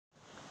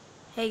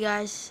Hey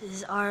guys, this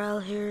is RL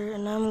here,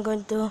 and I'm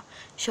going to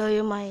show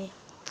you my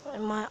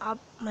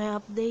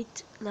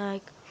update.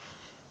 Like,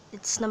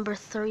 it's number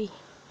 3.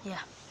 Yeah.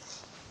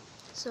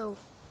 So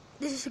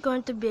this is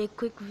going to be a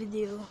quick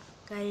video,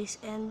 guys,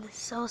 and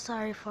so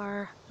sorry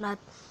for not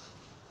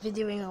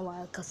videoing a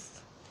while,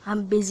 cause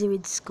I'm busy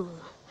with school.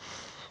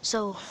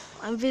 So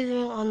I'm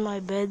videoing on my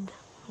bed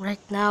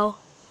right now.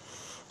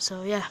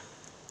 So yeah,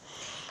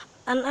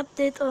 an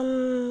update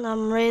on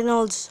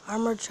Reynolds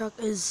armor truck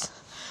is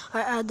I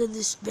added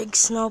this big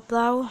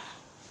snowplow.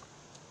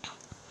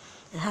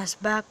 It has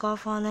back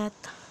off on it.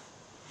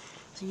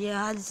 So yeah,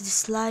 I added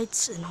these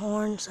lights and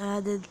horns. I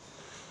added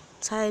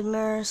side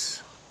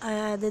mirrors. I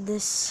added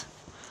this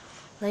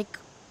like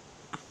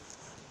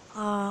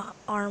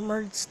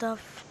armored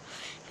stuff.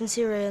 You can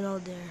see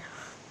Reynolds there.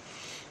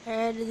 I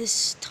added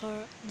this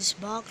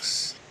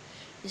box,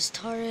 this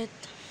turret,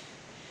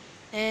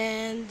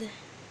 and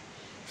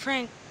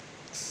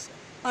Frank's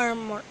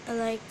armor.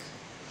 Like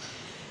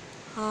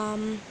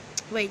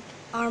wait,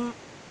 arm.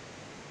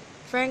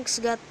 Frank's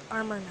got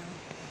armor now.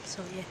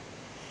 So yeah.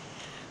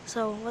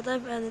 So what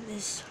I've added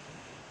is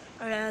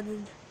I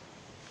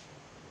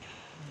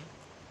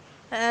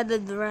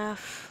added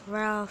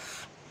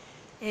Ralph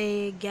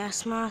a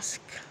gas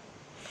mask,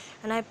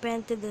 and I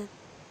painted it.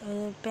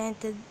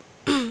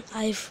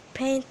 I've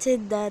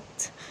painted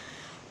that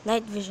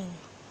night vision.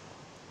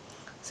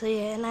 So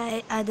yeah, and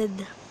I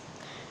added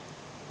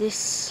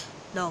this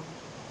dog.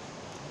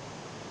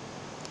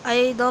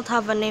 I don't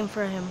have a name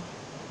for him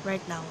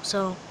right now,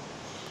 so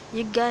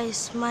you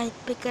guys might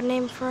pick a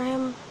name for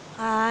him.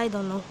 I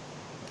don't know.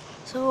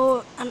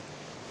 So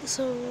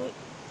so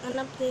an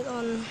update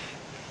on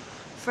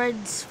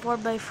Fred's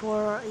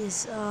 4x4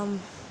 is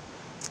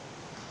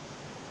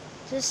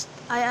just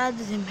I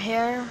added him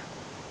hair.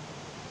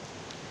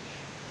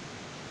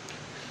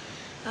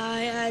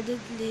 I added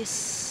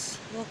this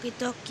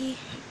walkie-talkie,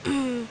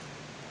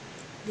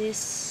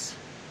 this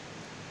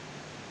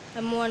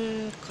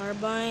M1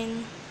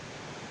 carbine,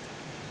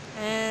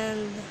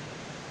 and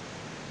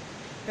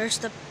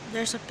there's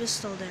a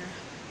pistol there.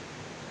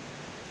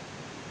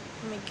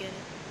 Let me get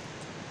it.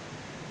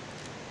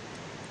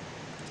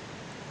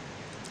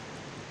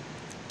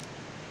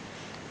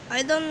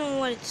 I don't know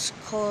what it's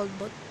called,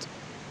 but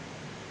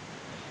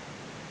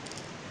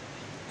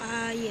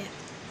yeah,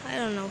 I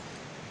don't know.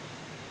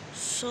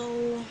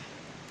 So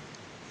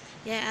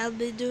yeah, I'll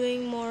be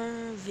doing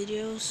more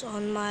videos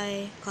on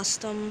my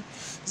custom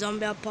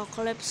zombie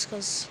apocalypse,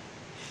 because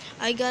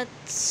I got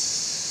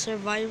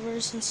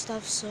survivors and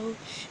stuff. So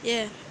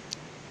yeah,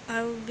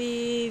 I will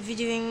be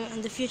videoing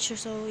in the future.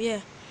 So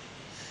yeah,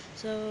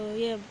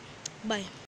 bye.